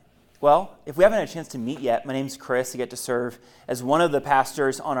Well, if we haven't had a chance to meet yet, my name's Chris. I get to serve as one of the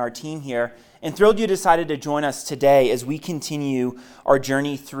pastors on our team here. And thrilled you decided to join us today as we continue our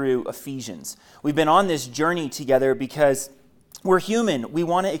journey through Ephesians. We've been on this journey together because we're human. We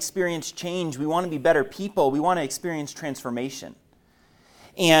want to experience change. We want to be better people. We want to experience transformation.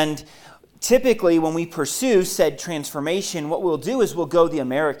 And typically when we pursue said transformation, what we'll do is we'll go the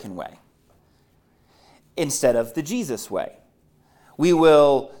American way instead of the Jesus way. We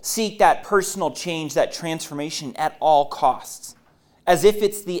will seek that personal change, that transformation at all costs, as if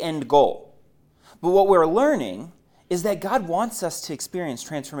it's the end goal. But what we're learning is that God wants us to experience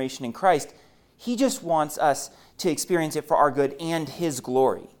transformation in Christ. He just wants us to experience it for our good and His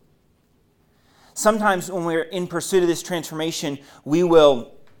glory. Sometimes when we're in pursuit of this transformation, we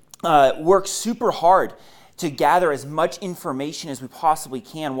will work super hard to gather as much information as we possibly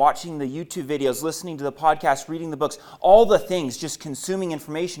can, watching the YouTube videos, listening to the podcast, reading the books, all the things, just consuming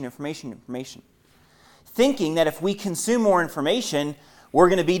information, thinking that if we consume more information, we're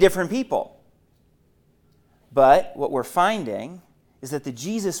going to be different people. But what we're finding is that the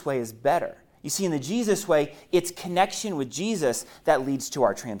Jesus way is better. You see, in the Jesus way, it's connection with Jesus that leads to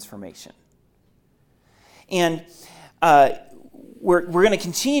our transformation. And we're going to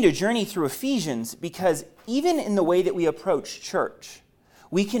continue to journey through Ephesians because even in the way that we approach church,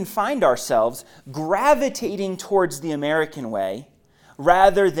 we can find ourselves gravitating towards the American way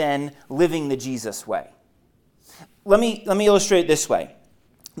rather than living the Jesus way. Let me illustrate it this way.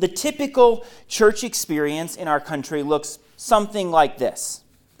 The typical church experience in our country looks something like this.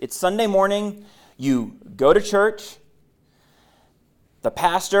 It's Sunday morning, you go to church, the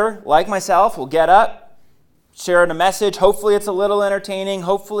pastor, like myself, will get up, share a message. Hopefully it's a little entertaining.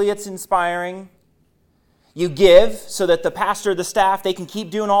 Hopefully it's inspiring. You give so that the pastor, the staff, they can keep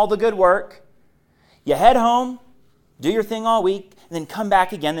doing all the good work. You head home, do your thing all week, and then come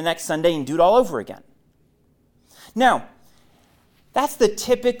back again the next Sunday and do it all over again. Now, that's the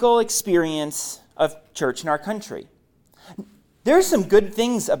typical experience of church in our country. There are some good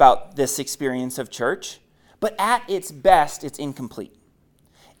things about this experience of church, but at its best, it's incomplete.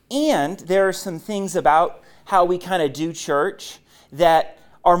 And there are some things about how we kind of do church that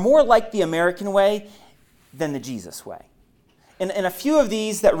are more like the American way than the Jesus way. And a few of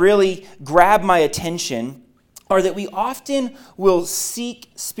these that really grab my attention are that we often will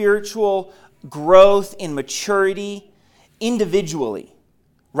seek spiritual growth and maturity individually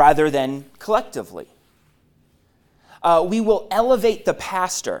rather than collectively. We will elevate the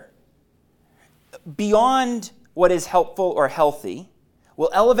pastor beyond what is helpful or healthy.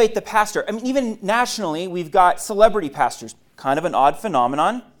 We'll elevate the pastor. I mean, even nationally, we've got celebrity pastors. Kind of an odd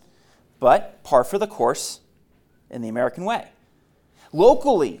phenomenon, but par for the course in the American way.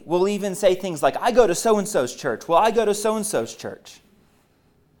 Locally, we'll even say things like, I go to so-and-so's church. Well, I go to so-and-so's church.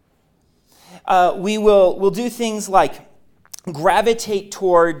 We'll do things like gravitate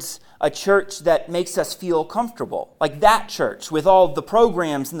towards a church that makes us feel comfortable. Like that church with all the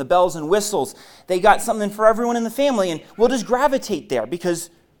programs and the bells and whistles. They got something for everyone in the family, and we'll just gravitate there because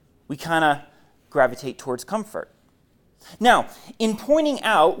we kind of gravitate towards comfort. Now, in pointing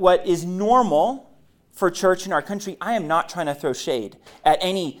out what is normal for church in our country, I am not trying to throw shade at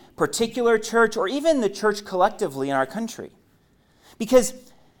any particular church or even the church collectively in our country. Because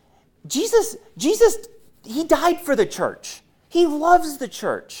Jesus, He died for the church. He loves the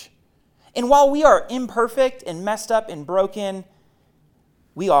church. And while we are imperfect and messed up and broken,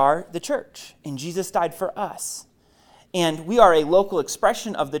 we are the church. And Jesus died for us. And we are a local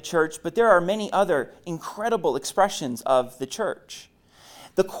expression of the church, but there are many other incredible expressions of the church.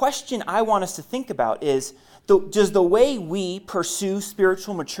 The question I want us to think about is, does the way we pursue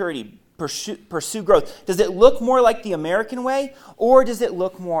spiritual maturity, pursue growth, does it look more like the American way, or does it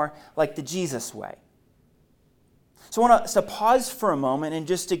look more like the Jesus way? So I want us to pause for a moment and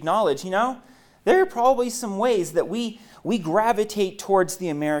just acknowledge, there are probably some ways that we gravitate towards the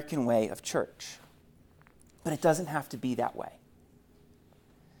American way of church. But it doesn't have to be that way.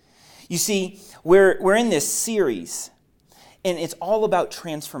 You see, we're in this series, and it's all about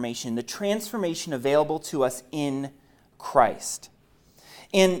transformation, the transformation available to us in Christ.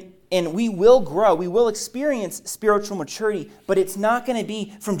 And we will grow, we will experience spiritual maturity, but it's not going to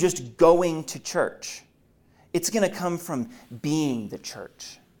be from just going to church. It's going to come from being the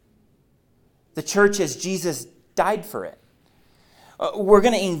church. The church as Jesus died for it. We're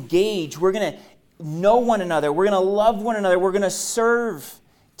going to engage. We're going to know one another. We're going to love one another. We're going to serve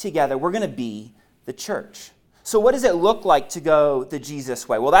together. We're going to be the church. So what does it look like to go the Jesus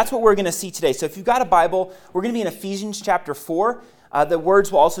way? Well, that's what we're going to see today. So if you've got a Bible, we're going to be in Ephesians chapter 4. The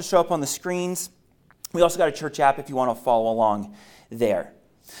words will also show up on the screens. We also got a church app if you want to follow along there.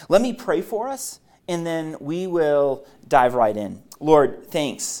 Let me pray for us, and then we will dive right in. Lord,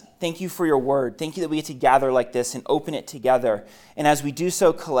 thanks. Thank you for your word. Thank you that we get to gather like this and open it together. And as we do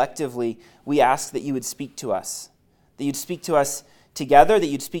so collectively, we ask that you would speak to us, that you'd speak to us together, that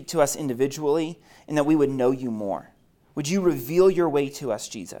you'd speak to us individually, and that we would know you more. Would you reveal your way to us,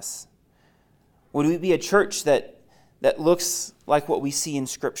 Jesus? Would we be a church that looks like what we see in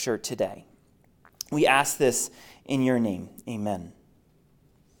Scripture today? We ask this in your name. Amen.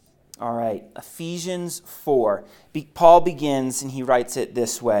 All right, Ephesians 4. Paul begins and he writes it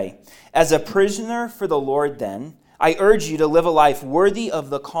this way. As a prisoner for the Lord then, I urge you to live a life worthy of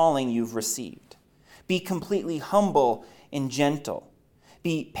the calling you've received. Be completely humble and gentle.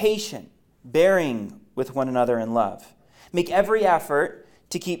 Be patient, bearing with one another in love. Make every effort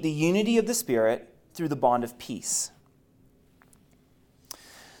to keep the unity of the Spirit through the bond of peace.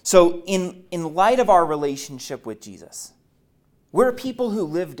 So in light of our relationship with Jesus, we're people who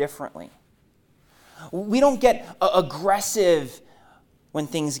live differently. We don't get aggressive when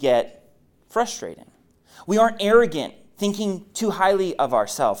things get frustrating. We aren't arrogant, thinking too highly of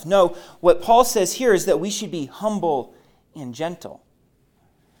ourselves. No, what Paul says here is that we should be humble and gentle.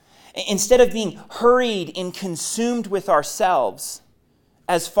 Instead of being hurried and consumed with ourselves,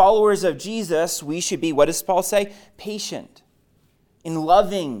 as followers of Jesus, we should be, what does Paul say? Patient and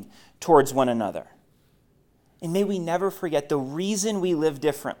loving towards one another. And may we never forget the reason we live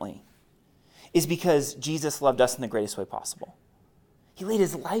differently is because Jesus loved us in the greatest way possible. He laid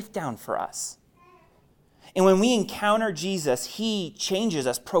his life down for us. And when we encounter Jesus, he changes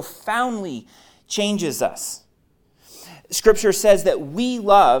us, profoundly changes us. Scripture says that we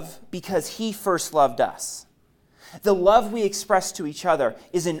love because he first loved us. The love we express to each other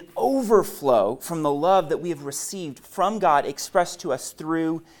is an overflow from the love that we have received from God expressed to us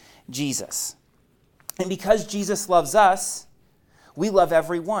through Jesus. And because Jesus loves us, we love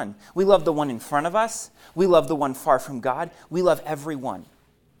everyone. We love the one in front of us. We love the one far from God. We love everyone.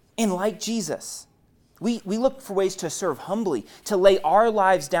 And like Jesus, we look for ways to serve humbly, to lay our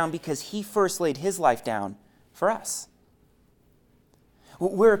lives down because he first laid his life down for us.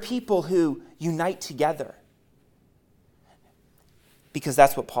 We're a people who unite together because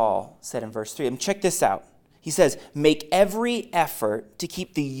that's what Paul said in verse 3. And check this out. He says, make every effort to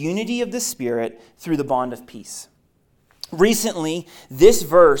keep the unity of the Spirit through the bond of peace. Recently, this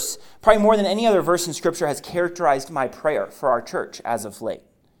verse, probably more than any other verse in Scripture, has characterized my prayer for our church as of late.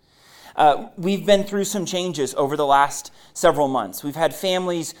 We've been through some changes over the last several months. We've had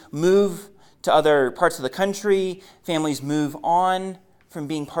families move to other parts of the country, families move on from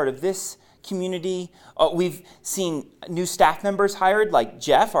being part of this community. We've seen new staff members hired, like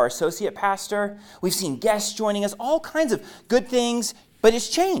Jeff, our associate pastor. We've seen guests joining us, all kinds of good things, but it's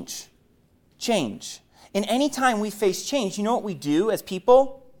change. Change. And anytime we face change, you know what we do as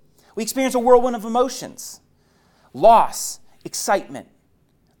people? We experience a whirlwind of emotions. Loss, excitement,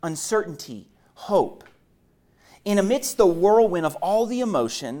 uncertainty, hope. And amidst the whirlwind of all the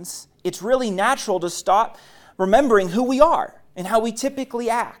emotions, it's really natural to stop remembering who we are and how we typically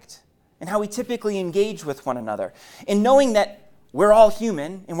act and how we typically engage with one another. And knowing that we're all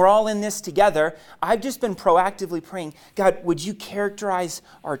human and we're all in this together, I've just been proactively praying, God, would you characterize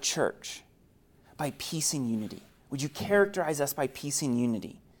our church by peace and unity? Would you characterize us by peace and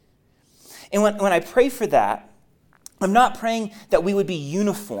unity? And when I pray for that, I'm not praying that we would be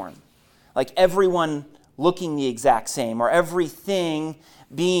uniform, like everyone looking the exact same or everything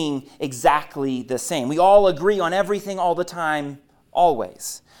being exactly the same. We all agree on everything all the time,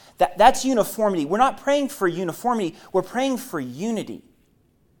 always. That's uniformity. We're not praying for uniformity. We're praying for unity.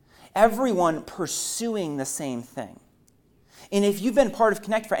 Everyone pursuing the same thing. And if you've been part of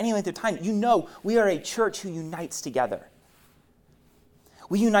Connect for any length of time, you know we are a church who unites together.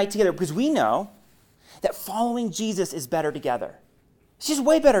 We unite together because we know that following Jesus is better together. It's just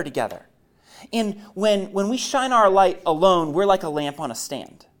way better together. And when we shine our light alone, we're like a lamp on a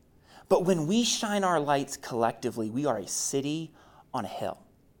stand. But when we shine our lights collectively, we are a city on a hill.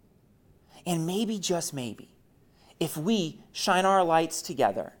 And maybe, just maybe, if we shine our lights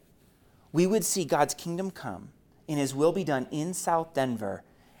together, we would see God's kingdom come and his will be done in South Denver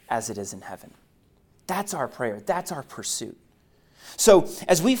as it is in heaven. That's our prayer. That's our pursuit. So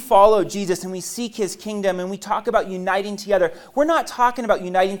as we follow Jesus and we seek his kingdom and we talk about uniting together, we're not talking about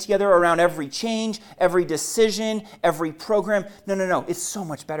uniting together around every change, every decision, every program. No. It's so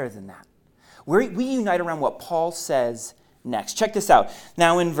much better than that. We unite around what Paul says next. Check this out.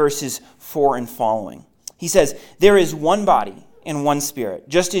 Now in verses 4 and following. He says, there is one body and one Spirit,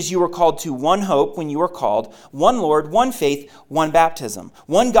 just as you were called to one hope when you were called, one Lord, one faith, one baptism,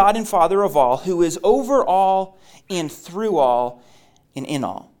 one God and Father of all, who is over all and through all and in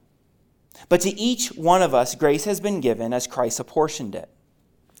all. But to each one of us, grace has been given as Christ apportioned it.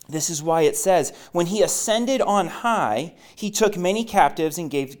 This is why it says, when he ascended on high, he took many captives and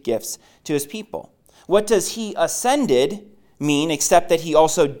gave gifts to his people. What does he ascended mean except that he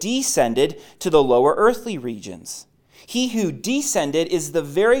also descended to the lower earthly regions? He who descended is the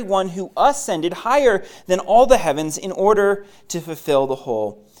very one who ascended higher than all the heavens in order to fulfill the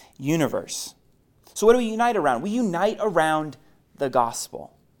whole universe. So what do we unite around? We unite around the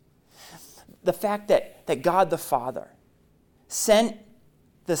gospel. The fact that God the Father sent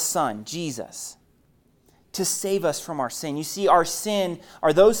the Son, Jesus, to save us from our sin. You see, our sin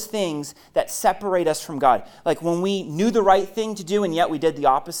are those things that separate us from God. Like when we knew the right thing to do and yet we did the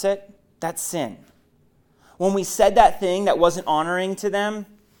opposite, that's sin. When we said that thing that wasn't honoring to them,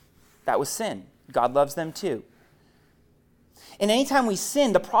 that was sin. God loves them too. And anytime we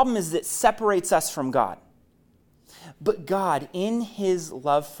sin, the problem is that it separates us from God. But God, in his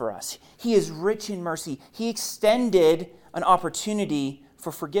love for us, he is rich in mercy. He extended an opportunity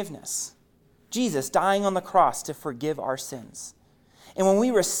for forgiveness. Jesus dying on the cross to forgive our sins. And when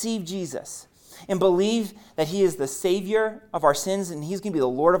we receive Jesus and believe that he is the Savior of our sins and he's going to be the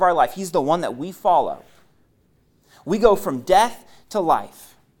Lord of our life, he's the one that we follow, we go from death to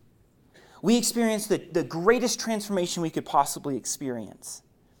life. We experience the greatest transformation we could possibly experience.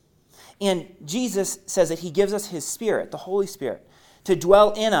 And Jesus says that he gives us his Spirit, the Holy Spirit, to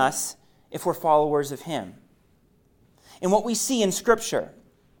dwell in us if we're followers of him. And what we see in Scripture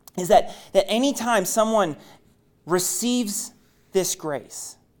is that anytime someone receives this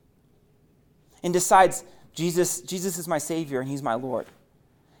grace and decides, Jesus is my Savior and he's my Lord,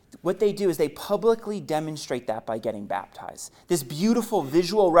 what they do is they publicly demonstrate that by getting baptized. This beautiful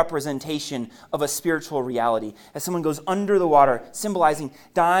visual representation of a spiritual reality as someone goes under the water, symbolizing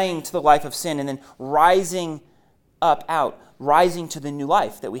dying to the life of sin and then rising up out, rising to the new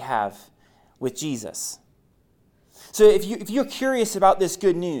life that we have with Jesus. So if you're curious about this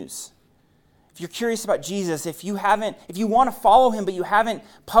good news, if you're curious about Jesus, if you want to follow him but you haven't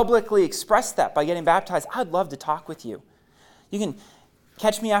publicly expressed that by getting baptized, I'd love to talk with you. You can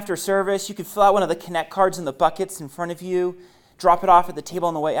catch me after service. You can fill out one of the Connect cards in the buckets in front of you, drop it off at the table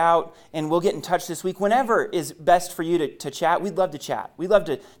on the way out, and we'll get in touch this week. Whenever is best for you to chat, we'd love to chat. We'd love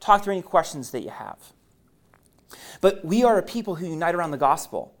to talk through any questions that you have. But we are a people who unite around the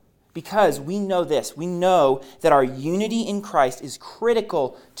gospel because we know this. We know that our unity in Christ is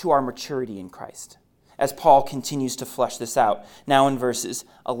critical to our maturity in Christ, as Paul continues to flesh this out, now in verses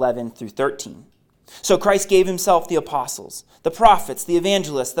 11 through 13. So Christ gave himself the apostles, the prophets, the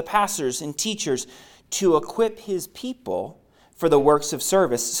evangelists, the pastors, and teachers to equip his people for the works of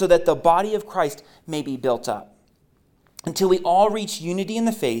service so that the body of Christ may be built up until we all reach unity in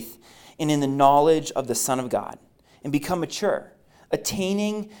the faith and in the knowledge of the Son of God and become mature,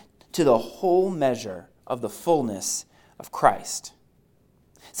 attaining to the whole measure of the fullness of Christ.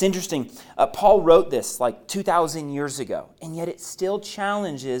 It's interesting. Paul wrote this like 2,000 years ago, and yet it still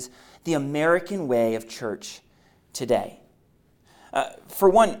challenges the American way of church today. For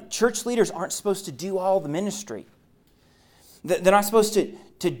one, church leaders aren't supposed to do all the ministry. They're not supposed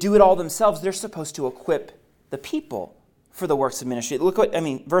to do it all themselves. They're supposed to equip the people for the works of ministry.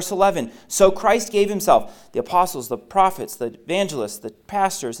 Verse 11. So Christ gave himself, the apostles, the prophets, the evangelists, the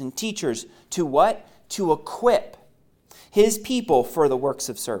pastors, and teachers to what? To equip his people for the works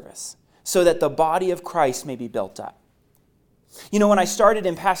of service, so that the body of Christ may be built up. You know, when I started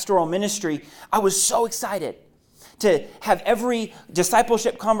in pastoral ministry, I was so excited to have every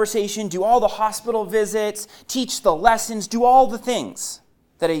discipleship conversation, do all the hospital visits, teach the lessons, do all the things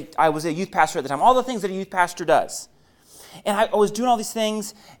that I was a youth pastor at the time, all the things that a youth pastor does. And I was doing all these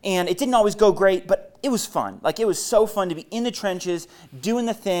things, and it didn't always go great, but it was fun. Like, it was so fun to be in the trenches, doing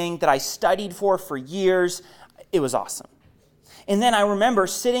the thing that I studied for years. It was awesome. And then I remember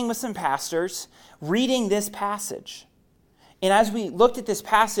sitting with some pastors, reading this passage. And as we looked at this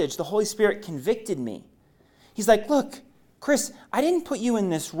passage, the Holy Spirit convicted me. He's like, look, Chris, I didn't put you in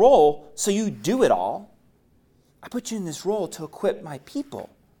this role so you do it all. I put you in this role to equip my people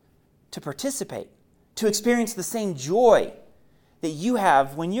to participate, to experience the same joy that you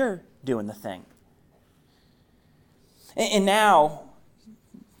have when you're doing the thing. And now,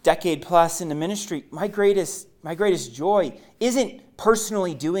 decade plus into ministry, my greatest joy isn't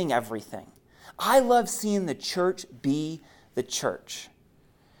personally doing everything. I love seeing the church be the church.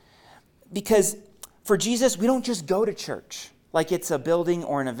 Because for Jesus, we don't just go to church like it's a building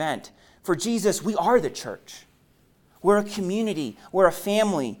or an event. For Jesus, we are the church. We're a community. We're a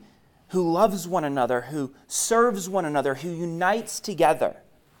family who loves one another, who serves one another, who unites together.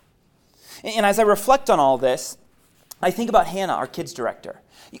 And as I reflect on all this, I think about Hannah, our kids director.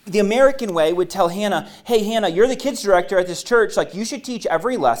 The American way would tell Hannah, hey, Hannah, you're the kids director at this church. Like, you should teach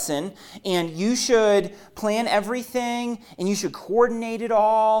every lesson, and you should plan everything, and you should coordinate it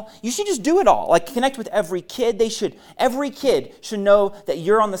all. You should just do it all. Like, connect with every kid. Every kid should know that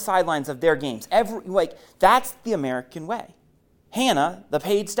you're on the sidelines of their games. That's the American way. Hannah, the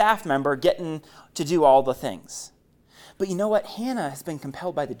paid staff member, getting to do all the things. But you know what? Hannah has been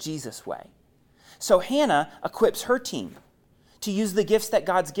compelled by the Jesus way. So Hannah equips her team to use the gifts that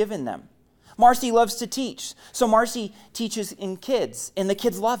God's given them. Marcy loves to teach, so Marcy teaches in kids, and the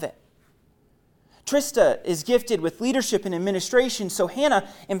kids love it. Trista is gifted with leadership and administration, so Hannah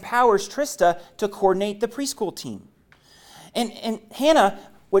empowers Trista to coordinate the preschool team. And Hannah,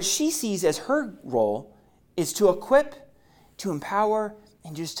 what she sees as her role is to equip, to empower,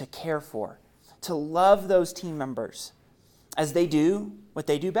 and just to care for, to love those team members as they do what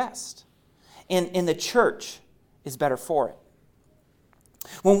they do best. And the church is better for it.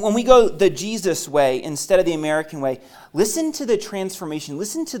 When we go the Jesus way instead of the American way, listen to the transformation,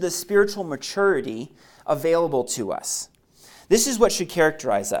 listen to the spiritual maturity available to us. This is what should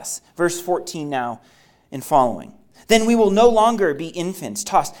characterize us. Verse 14 now and following. Then we will no longer be infants,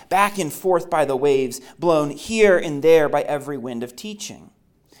 tossed back and forth by the waves, blown here and there by every wind of teaching,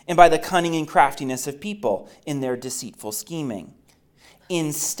 and by the cunning and craftiness of people in their deceitful scheming.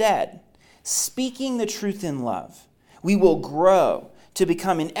 Instead, speaking the truth in love, we will grow to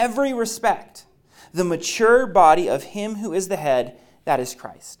become in every respect the mature body of him who is the head, that is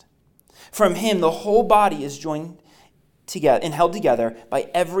Christ. From him the whole body is joined together and held together by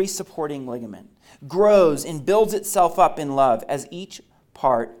every supporting ligament, grows and builds itself up in love as each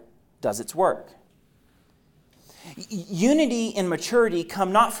part does its work. Unity and maturity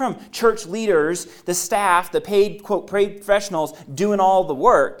come not from church leaders, the staff, the paid, quote, paid professionals doing all the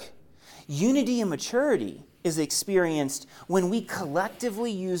work. Unity and maturity is experienced when we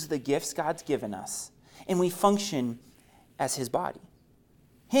collectively use the gifts God's given us and we function as his body.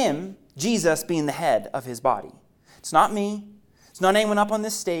 Him, Jesus, being the head of his body. It's not me. It's not anyone up on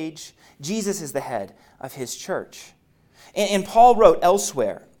this stage. Jesus is the head of his church. And Paul wrote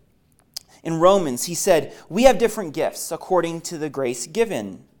elsewhere in Romans, he said, we have different gifts according to the grace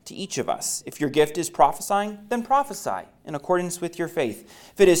given to each of us. If your gift is prophesying, then prophesy in accordance with your faith.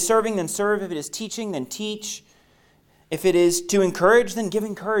 If it is serving, then serve. If it is teaching, then teach. If it is to encourage, then give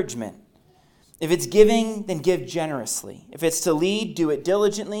encouragement. If it's giving, then give generously. If it's to lead, do it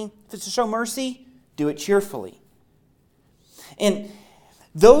diligently. If it's to show mercy, do it cheerfully. And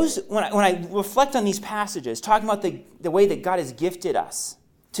when I reflect on these passages, talking about the way that God has gifted us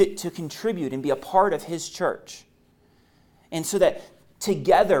to contribute and be a part of his church, and so that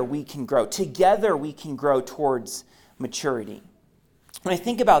together we can grow. Together we can grow towards maturity. When I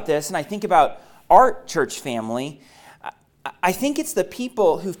think about this, and I think about our church family, I think it's the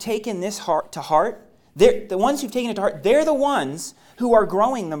people who've taken this to heart. They're the ones who've taken it to heart. They're the ones who are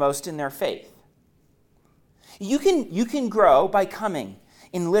growing the most in their faith. You can grow by coming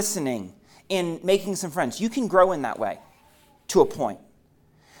and listening and making some friends. You can grow in that way to a point.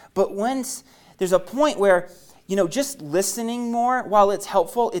 But once there's a point where just listening more, while it's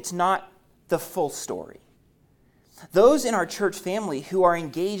helpful, it's not the full story. Those in our church family who are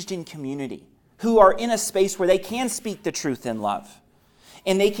engaged in community, who are in a space where they can speak the truth in love,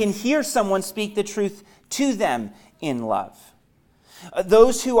 and they can hear someone speak the truth to them in love.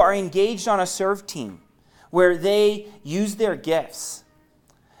 Those who are engaged on a serve team, where they use their gifts.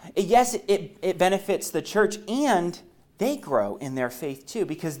 Yes, it benefits the church, and they grow in their faith too,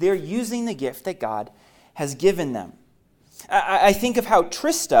 because they're using the gift that God has given them. I think of how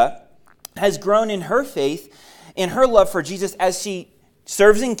Trista has grown in her faith, in her love for Jesus, as she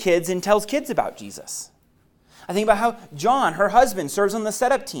serves in kids and tells kids about Jesus. I think about how John, her husband, serves on the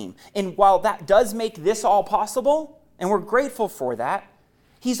setup team. And while that does make this all possible, and we're grateful for that,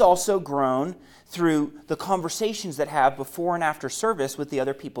 he's also grown through the conversations that have before and after service with the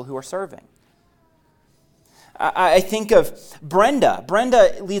other people who are serving. I think of Brenda.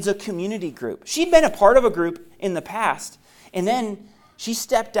 Brenda leads a community group. She'd been a part of a group in the past, and then she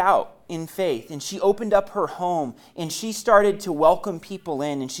stepped out in faith, and she opened up her home, and she started to welcome people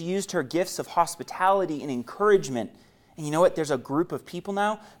in, and she used her gifts of hospitality and encouragement. And you know what? There's a group of people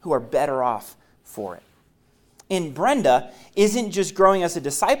now who are better off for it. And Brenda isn't just growing as a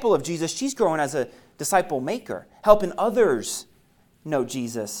disciple of Jesus, she's growing as a disciple maker, helping others know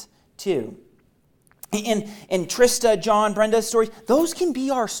Jesus too. And Trista, John, Brenda's stories, those can be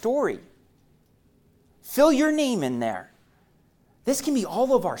our story. Fill your name in there. This can be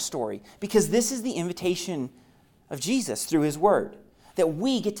all of our story, because this is the invitation of Jesus through his word, that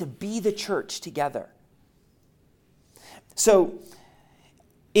we get to be the church together. So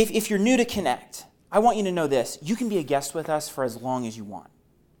if you're new to Connect, I want you to know this. You can be a guest with us for as long as you want.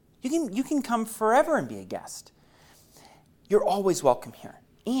 You can come forever and be a guest. You're always welcome here.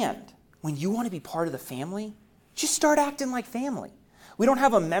 And when you want to be part of the family, just start acting like family. We don't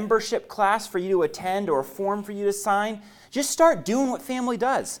have a membership class for you to attend or a form for you to sign. Just start doing what family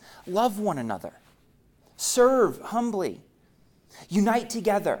does. Love one another. Serve humbly. Unite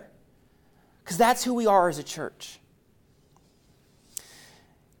together. Because that's who we are as a church.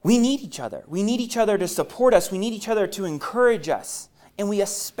 We need each other. We need each other to support us. We need each other to encourage us. And we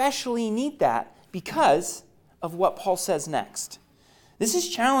especially need that because of what Paul says next. This is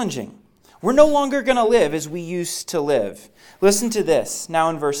challenging. We're no longer going to live as we used to live. Listen to this, now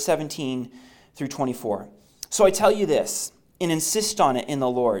in verse 17 through 24. So I tell you this, and insist on it in the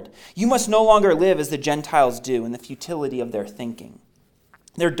Lord. You must no longer live as the Gentiles do in the futility of their thinking.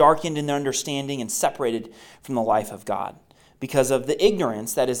 They're darkened in their understanding and separated from the life of God because of the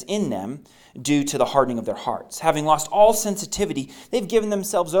ignorance that is in them due to the hardening of their hearts. Having lost all sensitivity, they've given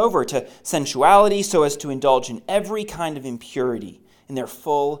themselves over to sensuality so as to indulge in every kind of impurity, and they're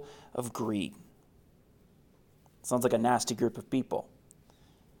full of greed. Sounds like a nasty group of people.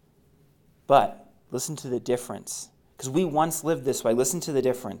 But listen to the difference. Because we once lived this way. Listen to the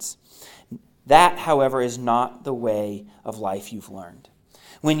difference. That, however, is not the way of life you've learned.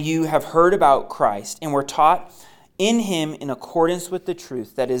 When you have heard about Christ and were taught in him in accordance with the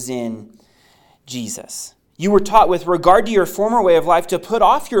truth that is in Jesus. You were taught with regard to your former way of life to put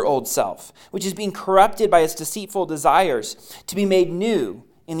off your old self, which is being corrupted by its deceitful desires, to be made new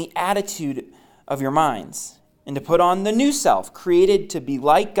in the attitude of your minds, and to put on the new self, created to be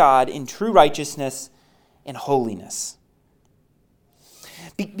like God in true righteousness and holiness.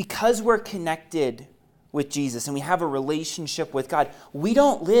 Because we're connected with Jesus and we have a relationship with God, we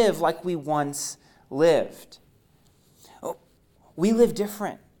don't live like we once lived. We live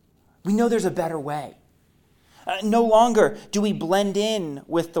different. We know there's a better way. No longer do we blend in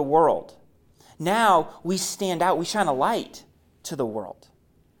with the world. Now we stand out. We shine a light to the world.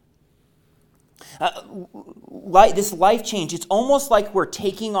 This life change, it's almost like we're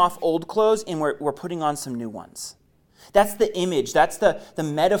taking off old clothes and we're putting on some new ones. That's the image. That's the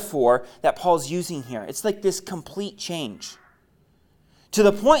metaphor that Paul's using here. It's like this complete change. To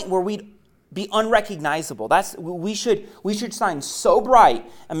the point where we'd be unrecognizable. We should shine so bright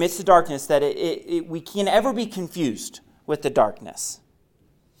amidst the darkness that we can't ever be confused with the darkness.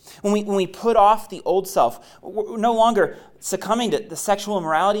 When we put off the old self, we're no longer succumbing to the sexual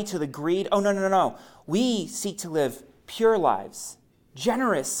immorality, to the greed. Oh, no. We seek to live pure lives,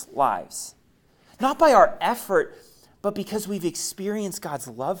 generous lives. Not by our effort, but because we've experienced God's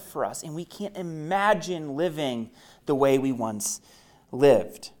love for us and we can't imagine living the way we once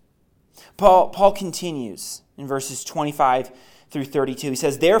lived. Paul continues in verses 25 through 32. He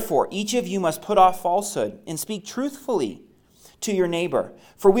says, therefore, each of you must put off falsehood and speak truthfully to your neighbor,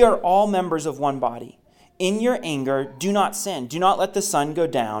 for we are all members of one body. In your anger, do not sin. Do not let the sun go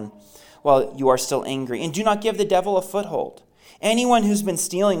down while you are still angry, and do not give the devil a foothold. Anyone who's been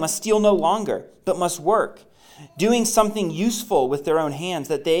stealing must steal no longer, but must work, doing something useful with their own hands,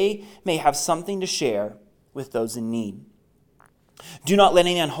 that they may have something to share with those in need. Do not let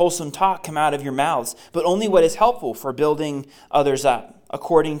any unwholesome talk come out of your mouths, but only what is helpful for building others up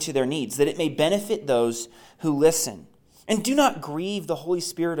according to their needs, that it may benefit those who listen. And do not grieve the Holy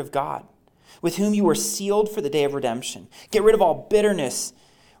Spirit of God, with whom you were sealed for the day of redemption. Get rid of all bitterness,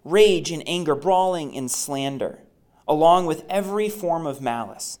 rage and anger, brawling and slander, along with every form of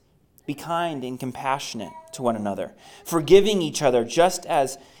malice. Be kind and compassionate to one another, forgiving each other just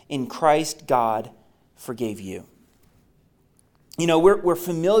as in Christ God forgave you. You know, we're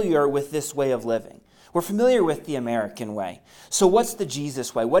familiar with this way of living. We're familiar with the American way. So what's the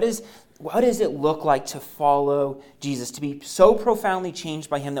Jesus way? What does it look like to follow Jesus, to be so profoundly changed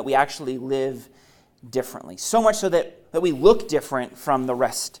by him that we actually live differently? So much so that we look different from the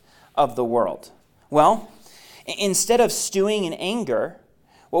rest of the world. Well, instead of stewing in anger,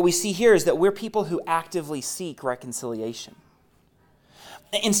 what we see here is that we're people who actively seek reconciliation.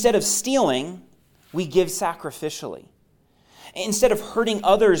 Instead of stealing, we give sacrificially. Instead of hurting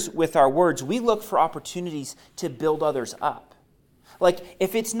others with our words, we look for opportunities to build others up. Like,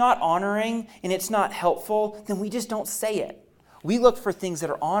 if it's not honoring and it's not helpful, then we just don't say it. We look for things that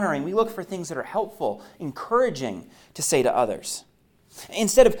are honoring. We look for things that are helpful, encouraging to say to others.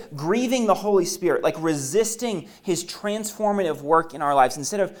 Instead of grieving the Holy Spirit, like resisting his transformative work in our lives,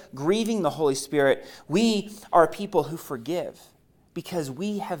 instead of grieving the Holy Spirit, we are people who forgive because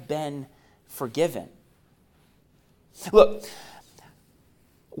we have been forgiven. Look,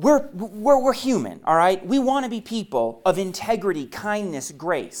 we're human, all right? We want to be people of integrity, kindness,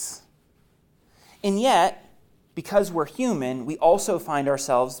 grace. And yet, because we're human, we also find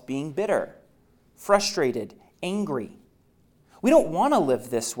ourselves being bitter, frustrated, angry. We don't want to live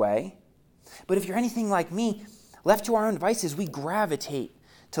this way, but if you're anything like me, left to our own devices, we gravitate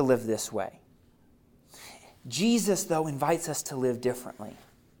to live this way. Jesus, though, invites us to live differently.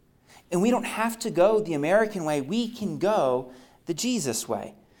 And we don't have to go the American way. We can go the Jesus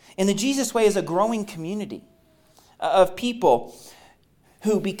way. And the Jesus way is a growing community of people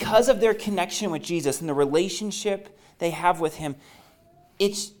who, because of their connection with Jesus and the relationship they have with him,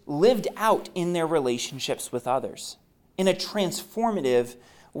 it's lived out in their relationships with others in a transformative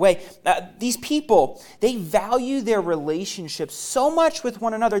way. These people, they value their relationships so much with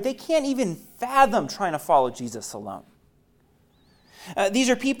one another, they can't even fathom trying to follow Jesus alone. These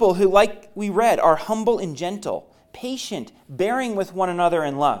are people who, like we read, are humble and gentle, patient, bearing with one another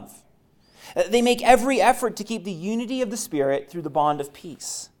in love. They make every effort to keep the unity of the Spirit through the bond of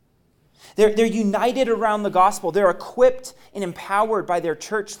peace. They're united around the gospel. They're equipped and empowered by their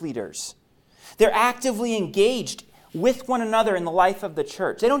church leaders. They're actively engaged with one another in the life of the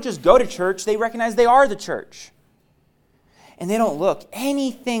church. They don't just go to church, they recognize they are the church. And they don't look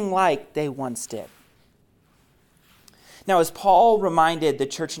anything like they once did. Now, as Paul reminded the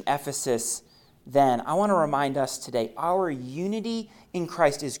church in Ephesus then, I want to remind us today, our unity in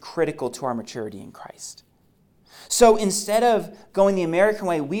Christ is critical to our maturity in Christ. So instead of going the American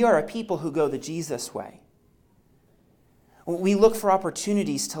way, we are a people who go the Jesus way. We look for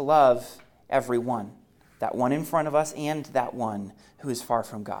opportunities to love everyone, that one in front of us and that one who is far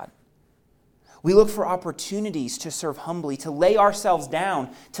from God. We look for opportunities to serve humbly, to lay ourselves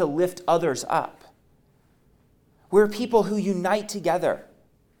down, to lift others up. We're people who unite together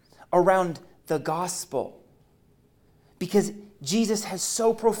around the gospel because Jesus has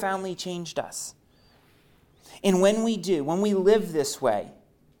so profoundly changed us. And when we do, when we live this way,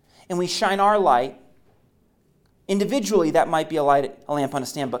 and we shine our light, individually that might be a lamp on a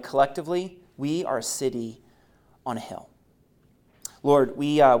stand, but collectively, we are a city on a hill. Lord,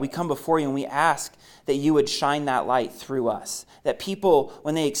 we come before you and we ask that you would shine that light through us. That people,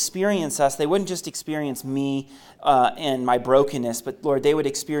 when they experience us, they wouldn't just experience me and my brokenness, but Lord, they would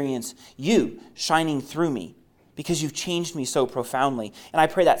experience you shining through me because you've changed me so profoundly. And I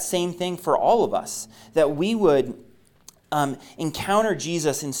pray that same thing for all of us, that we would encounter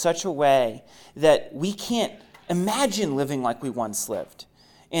Jesus in such a way that we can't imagine living like we once lived.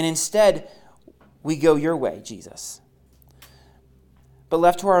 And instead, we go your way, Jesus. But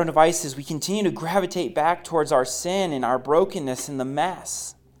left to our own devices, we continue to gravitate back towards our sin and our brokenness and the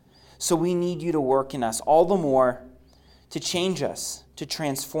mess. So we need you to work in us all the more to change us, to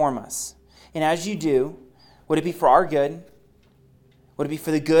transform us. And as you do, would it be for our good? Would it be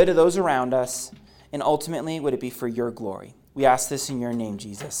for the good of those around us? And ultimately, would it be for your glory? We ask this in your name,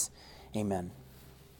 Jesus. Amen.